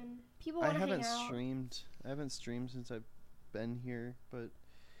up and people I want to hang haven't out. streamed. I haven't streamed since I've been here, but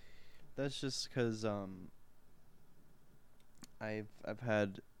that's just because I've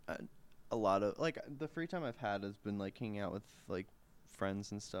had a lot of like the free time I've had has been like hanging out with like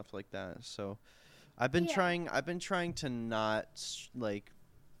friends and stuff like that. So I've been trying to not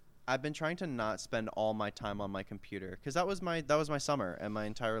I've been trying to not spend all my time on my computer, because that was my summer and my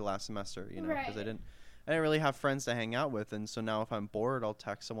entire last semester, you know, because I didn't really have friends to hang out with. And so now if I'm bored, I'll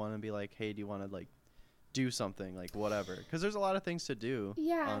text someone and be like, hey, do you want to like do something, like whatever, because there's a lot of things to do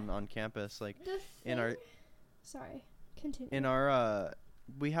on campus, like in our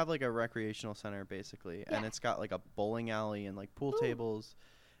we have like a recreational center basically, and it's got like a bowling alley and like pool tables,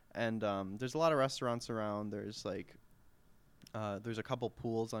 and there's a lot of restaurants around. There's like there's a couple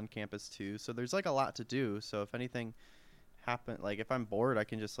pools on campus too, so there's like a lot to do. So if anything happen, like if I'm bored, I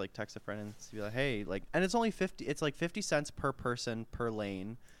can just like text a friend and be like, hey, like, and it's only 50 cents per person per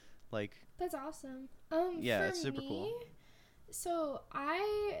lane, like that's awesome. Yeah, for it's super me, cool. So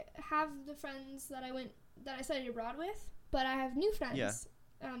I have the friends that I studied abroad with, but I have new friends. Yeah.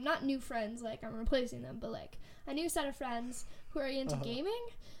 Not new friends like I'm replacing them, but like a new set of friends who are into gaming.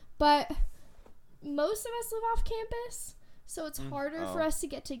 But most of us live off campus, so it's harder for us to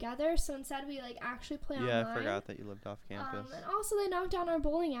get together. So instead we like actually play online. Yeah, I forgot that you lived off campus. And also they knocked down our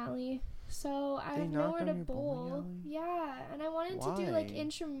bowling alley, so I have nowhere to bowl. Yeah, and I wanted to do like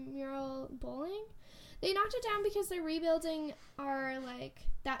intramural bowling. They knocked it down because they're rebuilding our like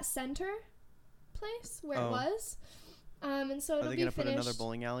that center place where it was. And so it'll be finished. Are they gonna put another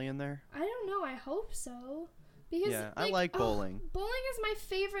bowling alley in there? I don't know. I hope so. Because I like bowling. Bowling is my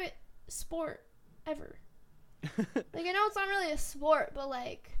favorite sport ever. Like, I know it's not really a sport, but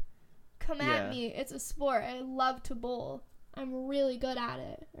like, come at me. It's a sport. I love to bowl. I'm really good at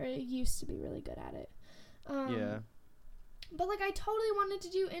it, or I used to be really good at it. But like, I totally wanted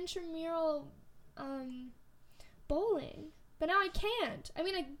to do intramural bowling, but now I can't. I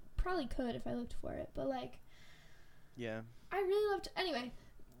mean, I probably could if I looked for it, but like, I really loved. Anyway,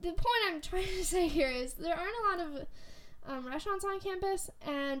 the point I'm trying to say here is there aren't a lot of restaurants on campus,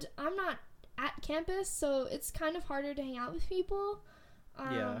 and I'm not at campus, so it's kind of harder to hang out with people.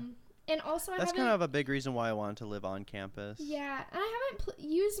 And also, that's kind of a big reason why I wanted to live on campus. Yeah, and I haven't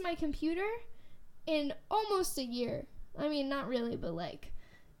used my computer in almost a year. I mean, not really, but like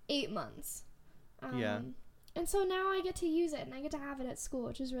 8 months. And so now I get to use it, and I get to have it at school,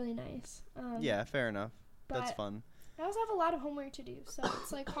 which is really nice. Yeah, fair enough. That's fun. I also have a lot of homework to do, so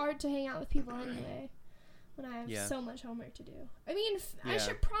it's like hard to hang out with people anyway when I have so much homework to do. I mean, I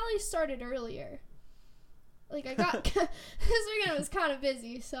should probably start it earlier. Like, I got this weekend I was kind of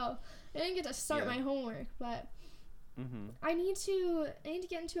busy, so I didn't get to start my homework, but I need to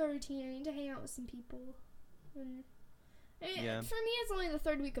get into a routine. I need to hang out with some people. And for me, it's only the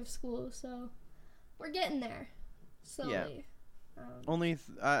third week of school, so we're getting there slowly.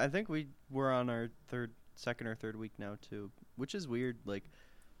 I think we're on our second or third week now too, which is weird. Like,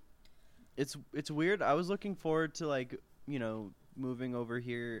 it's weird. I was looking forward to, like, you know, moving over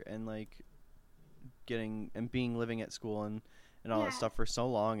here and like living at school and all that stuff for so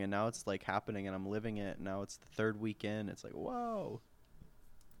long, and now it's like happening and I'm living it. Now it's the third weekend. It's like, whoa.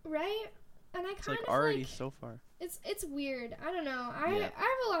 Right? And I it's kind like of already like, so far. It's weird. I don't know. I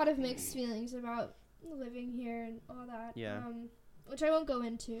have a lot of mixed feelings about living here and all that. Yeah. Which I won't go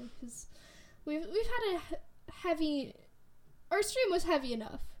into because we've had a heavy. Our stream was heavy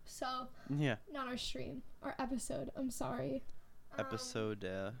enough. So not our stream, our episode. I'm sorry. Episode.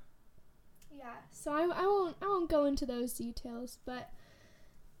 Yeah. So I won't go into those details, but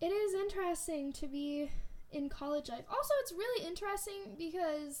it is interesting to be in college life. Also, it's really interesting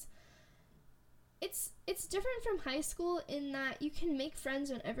because it's different from high school in that you can make friends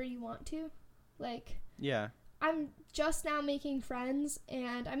whenever you want to. Like, I'm just now making friends,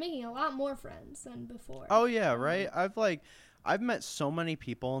 and I'm making a lot more friends than before. Oh yeah, right. I've met so many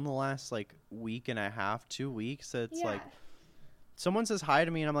people in the last like week and a half, 2 weeks. It's like someone says hi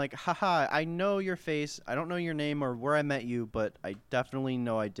to me and I'm like, haha, I know your face. I don't know your name or where I met you, but I definitely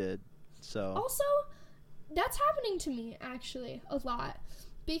know I did. So also, that's happening to me actually a lot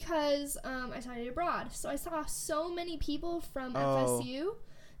because I studied abroad. So I saw so many people from FSU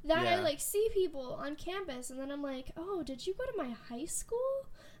that I like see people on campus, and then I'm like, oh, did you go to my high school?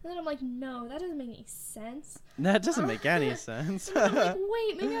 And then I'm like, no, that doesn't make any sense. That doesn't make any sense. And I'm like,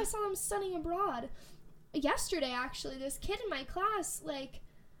 wait, maybe I saw them studying abroad. Yesterday, actually, this kid in my class, like,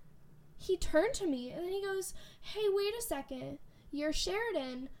 he turned to me, and then he goes, hey, wait a second. You're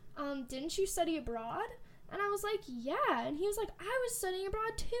Sheridan. Didn't you study abroad? And I was like, yeah. And he was like, I was studying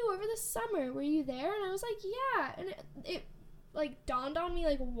abroad, too, over the summer. Were you there? And I was like, yeah. And it like, dawned on me,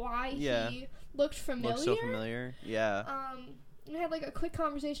 like, why he looked familiar. Looked so familiar, And I had, like, a quick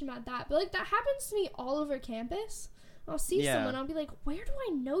conversation about that. But, like, that happens to me all over campus. I'll see Yeah. someone, I'll be like, where do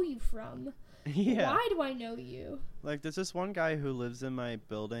I know you from? Yeah. Why do I know you? Like, there's this one guy who lives in my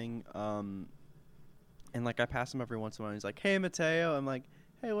building, and, like, I pass him every once in a while. He's like, hey, Mateo. I'm like,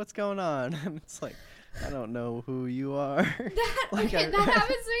 hey, what's going on? And it's like, I don't know who you are. That happens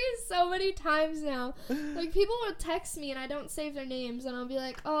to me so many times now. Like, people will text me and I don't save their names, and I'll be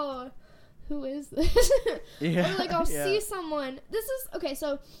like, oh, who is this? Yeah. Or, like, I'll yeah. see someone.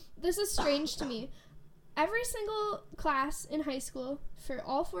 So this is strange to me. Every single class in high school for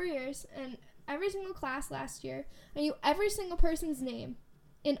all 4 years, and every single class last year, I knew every single person's name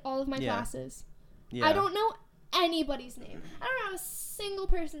in all of my Yeah. classes. Yeah. I don't know anybody's name. I don't know a single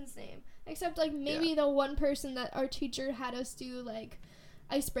person's name, except, like, maybe the one person that our teacher had us do, like,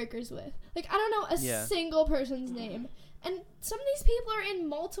 icebreakers with. Like, I don't know a Yeah. single person's name. And some of these people are in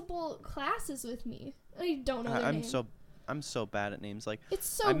multiple classes with me. I don't know their name. I'm so bad at names. Like, It's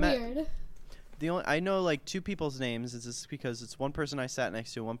so I met- weird. I know, like, 2 people's names. It's just because it's one person I sat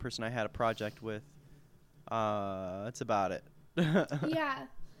next to, one person I had a project with. That's about it. Yeah.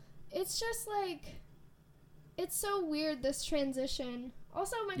 It's just, like, it's so weird, this transition.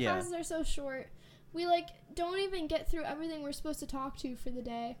 Also, my Yeah. classes are so short. We, like, don't even get through everything we're supposed to talk to for the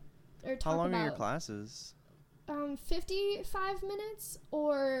day. Or talk How long about. are your classes? 55 minutes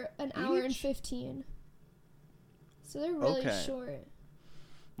or an hour and Each? 15. So they're really Okay. short.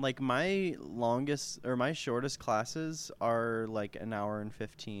 Like, my shortest classes are, like, an hour and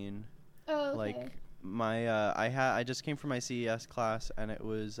 15. Oh, okay. Like, my I just came from my CES class, and it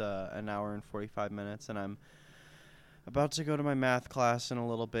was an hour and 45 minutes, and I'm about to go to my math class in a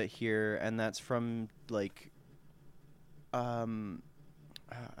little bit here, and that's from, like, I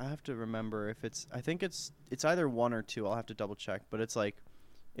have to remember if I think it's either 1 or 2. I'll have to double check, but it's like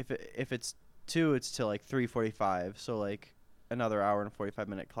if it's 2, it's till like 3:45, so like another hour and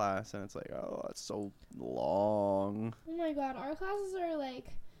 45-minute class, and it's like, oh, that's so long. Oh my god, our classes are,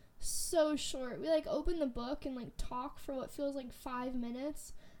 like, so short. We, like, open the book and, like, talk for what feels like 5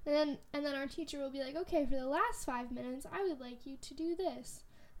 minutes, and then our teacher will be like, okay, for the last 5 minutes, I would like you to do this.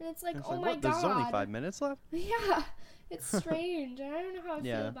 And it's like, It's oh like, my what? god. There's only 5 minutes left? Yeah, it's strange. And I don't know how I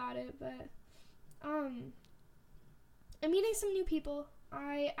Yeah. feel about it, but I'm meeting some new people.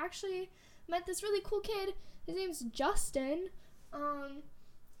 I actually met this really cool kid. His name's Justin,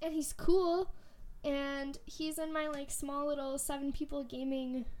 and he's cool, and he's in my, like, small little 7 people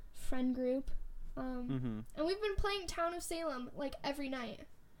gaming friend group, Mm-hmm. and we've been playing Town of Salem, like, every night.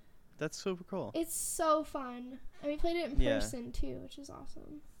 That's super cool. It's so fun, and we played it in Yeah. person too, which is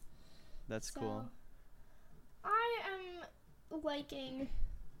awesome. That's cool. I am liking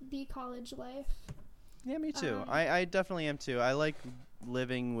the college life. Yeah, me too. Um, I definitely am too. I like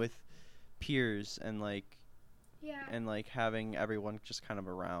living with peers and like Yeah. having everyone just kind of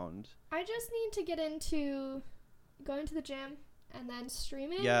around. I just need to get into going to the gym and then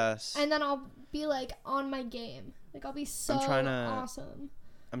streaming. Yes. And then I'll be, like, on my game. Like, I'll be so awesome.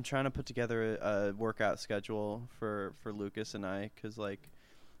 I'm trying to put together a workout schedule for Lucas and I, because, like,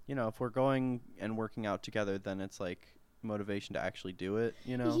 you know, if we're going and working out together, then it's like motivation to actually do it,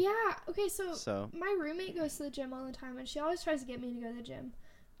 you know? Yeah. Okay, so my roommate goes to the gym all the time, and she always tries to get me to go to the gym.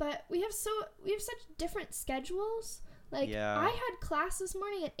 But we have such different schedules. Like, Yeah. I had class this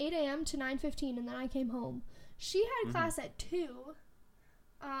morning at 8 a.m. to 9:15, and then I came home. She had class at 2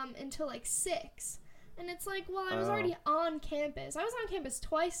 until, like, 6. And it's like, well, I was already on campus. I was on campus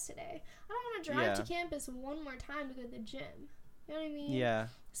twice today. I don't want to drive to campus one more time to go to the gym. You know what I mean? Yeah.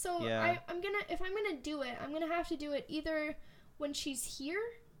 So Yeah. if I'm gonna do it, I'm gonna have to do it either when she's here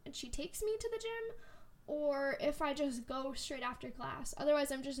and she takes me to the gym, or if I just go straight after class.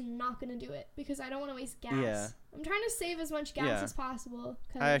 Otherwise, I'm just not gonna do it because I don't want to waste gas. Yeah. I'm trying to save as much gas as possible.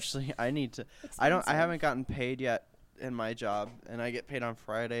 I need to. I haven't gotten paid yet in my job, and I get paid on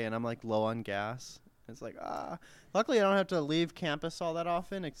Friday, and I'm like low on gas. It's like, luckily I don't have to leave campus all that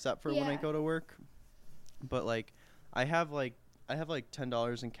often, except for when I go to work. But like, I have like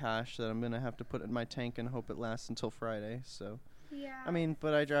 $10 in cash that I'm gonna have to put in my tank and hope it lasts until Friday. So Yeah. I mean,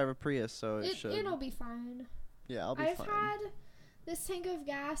 but I drive a Prius, so It'll be fine. Yeah, I'll be I've fine. had this tank of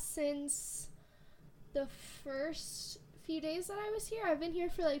gas since the first few days that I was here. I've been here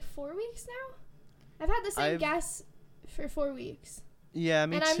for like 4 weeks now. I've had the same gas for 4 weeks. Yeah,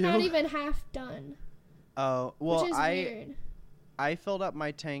 me too. And I'm not even half done. Oh, well, which is weird. I filled up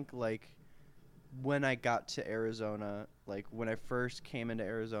my tank like when I got to Arizona, like when I first came into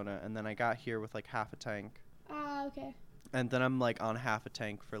Arizona, and then I got here with like half a tank. Okay. And then I'm like on half a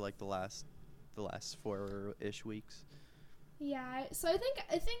tank for like the last 4-ish weeks. Yeah, so I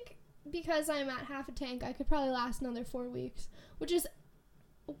think because I'm at half a tank, I could probably last another 4 weeks, which is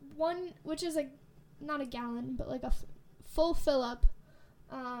a not a gallon, but like a full fill up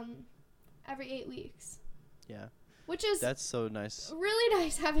every 8 weeks. Yeah. Which is that's so nice. Really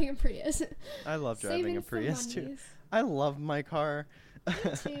nice having a Prius. I love driving a Prius too. Monies. I love my car. Me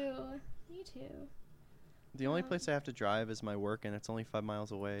too. Me too. The only place I have to drive is my work, and it's only 5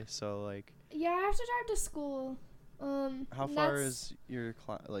 miles away. So like. Yeah, I have to drive to school. How far is your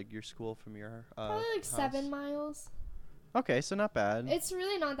your school from your probably like house? 7 miles. Okay, so not bad. It's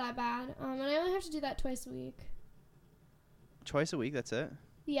really not that bad. And I only have to do that twice a week. Twice a week, that's it?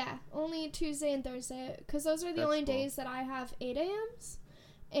 Yeah, only Tuesday and Thursday, because those are the That's only cool. days that I have 8 a.m.s,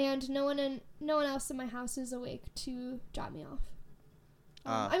 and no one else in my house is awake to drop me off.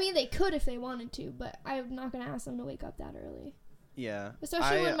 I mean, they could if they wanted to, but I'm not gonna ask them to wake up that early. Yeah.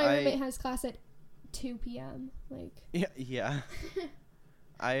 Especially when my roommate has class at 2 p.m. Like. Yeah.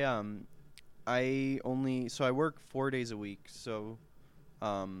 I work 4 days a week, so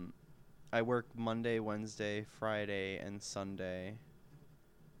I work Monday, Wednesday, Friday, and Sunday.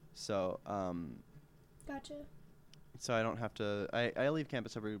 So Gotcha. So I don't have to. I leave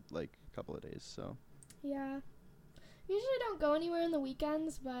campus every like couple of days. So. Yeah. Usually don't go anywhere on the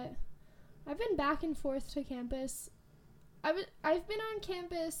weekends, but I've been back and forth to campus. I've been on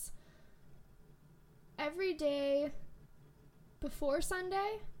campus every day before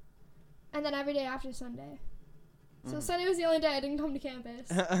Sunday, and then every day after Sunday. So Sunday was the only day I didn't come to campus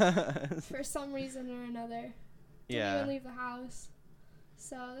for some reason or another. Didn't even leave the house.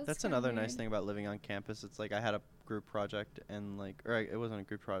 So that's another weird. nice thing about living on campus. It's like I had a group project and it wasn't a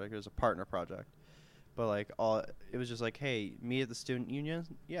group project, it was a partner project. But like it was just like, hey, meet at the student union?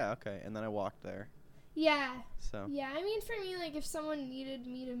 Yeah, okay. And then I walked there. Yeah. So. Yeah, I mean for me, like if someone needed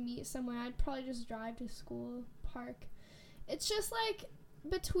me to meet somewhere, I'd probably just drive to school, park. It's just like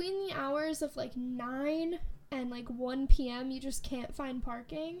between the hours of like 9 and like 1 p.m. you just can't find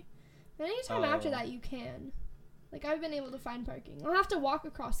parking. And anytime after that you can. Like I've been able to find parking. I'll have to walk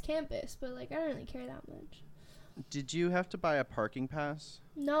across campus, but like I don't really care that much. Did you have to buy a parking pass?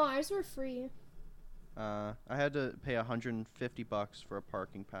 No, ours were free. I had to pay $150 for a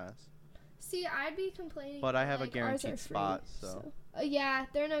parking pass. See, I'd be complaining. But I have like, a guaranteed spot, so. Yeah,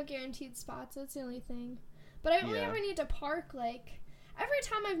 there are no guaranteed spots. That's the only thing. But I only ever need to park, like, every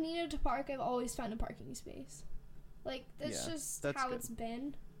time I've needed to park, I've always found a parking space. Like, that's just how it's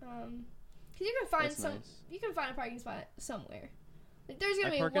been. Because you can find you can find a parking spot somewhere. Like, there's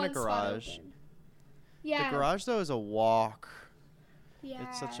going to be one spot open. Yeah. The garage, though, is a walk. Yeah.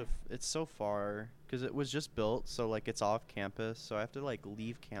 It's so far because it was just built, so like it's off campus, so I have to like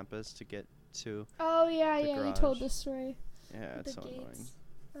leave campus to get to. Oh yeah, garage. You told this story. Yeah, it's so gates.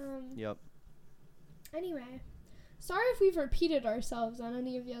 annoying. Yep. Anyway, sorry if we've repeated ourselves on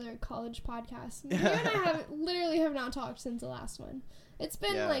any of the other college podcasts. You and I literally have not talked since the last one. It's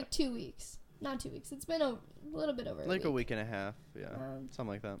been like 2 weeks. Not 2 weeks. It's been a little bit over a week and a half. Yeah, something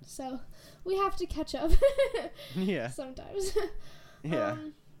like that. So we have to catch up. Yeah. Sometimes. Yeah.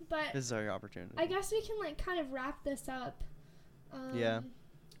 But this is our opportunity. I guess we can like kind of wrap this up.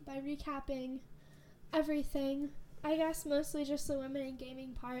 By recapping everything. I guess mostly just the women in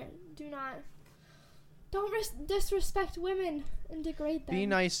gaming part. Don't disrespect women and degrade them. Be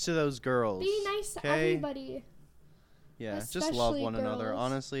nice to those girls. Be nice to everybody. Yeah, especially just love one girls. another.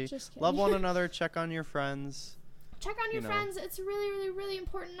 Honestly, just love one another. Check on your friends. Check on your friends. It's really, really, really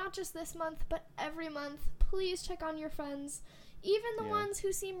important. Not just this month, but every month. Please check on your friends. Even the ones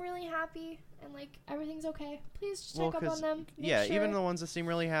who seem really happy and like everything's okay. Please just check up on them. Even the ones that seem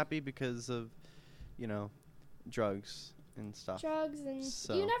really happy because of, drugs and stuff. Drugs and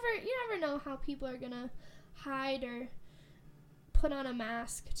you never know how people are gonna hide or put on a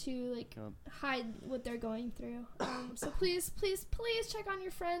mask to like hide what they're going through. So please check on your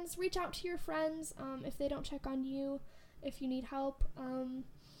friends. Reach out to your friends if they don't check on you. If you need help.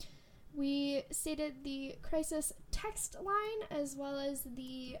 We stated the crisis text line as well as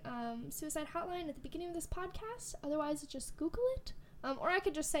the suicide hotline at the beginning of this podcast. Otherwise, just Google it. Or I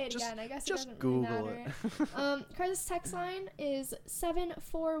could just say it again. I guess it doesn't really matter. Crisis text line is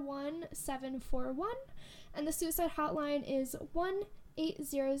 741-741. And the suicide hotline is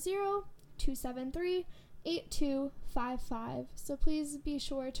 1-800-273-8255. So please be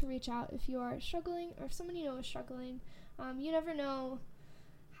sure to reach out if you are struggling or if someone you know is struggling. You never know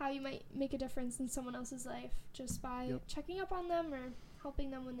how you might make a difference in someone else's life just by checking up on them or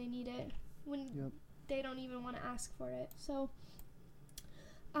helping them when they need it, when they don't even want to ask for it. So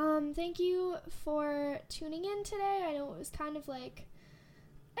thank you for tuning in today. I know it was kind of like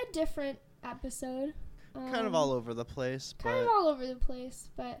a different episode. Kind of all over the place.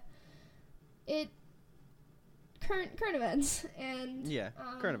 But it current events and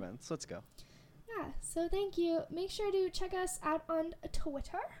current events. Let's go. Yeah, so thank you. Make sure to check us out on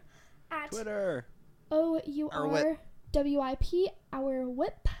Twitter at Twitter. OURWIP, our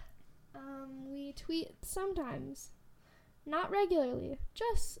whip. We tweet sometimes. Not regularly,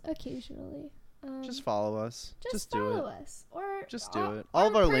 just occasionally. Just follow us. Just do follow it. us. Or just do it. All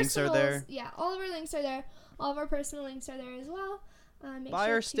of our links are there. Yeah, all of our links are there. All of our personal links are there as well.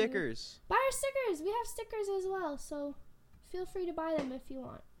 Buy our stickers. Buy our stickers. We have stickers as well, so feel free to buy them if you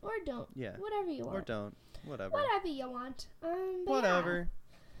want. Or don't. Yeah. Whatever you want. Or don't. Whatever. Whatever you want. Whatever.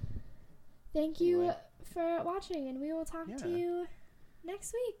 Yeah. Thank you for watching, and we will talk to you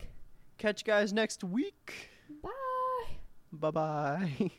next week. Catch you guys next week. Bye. Bye-bye.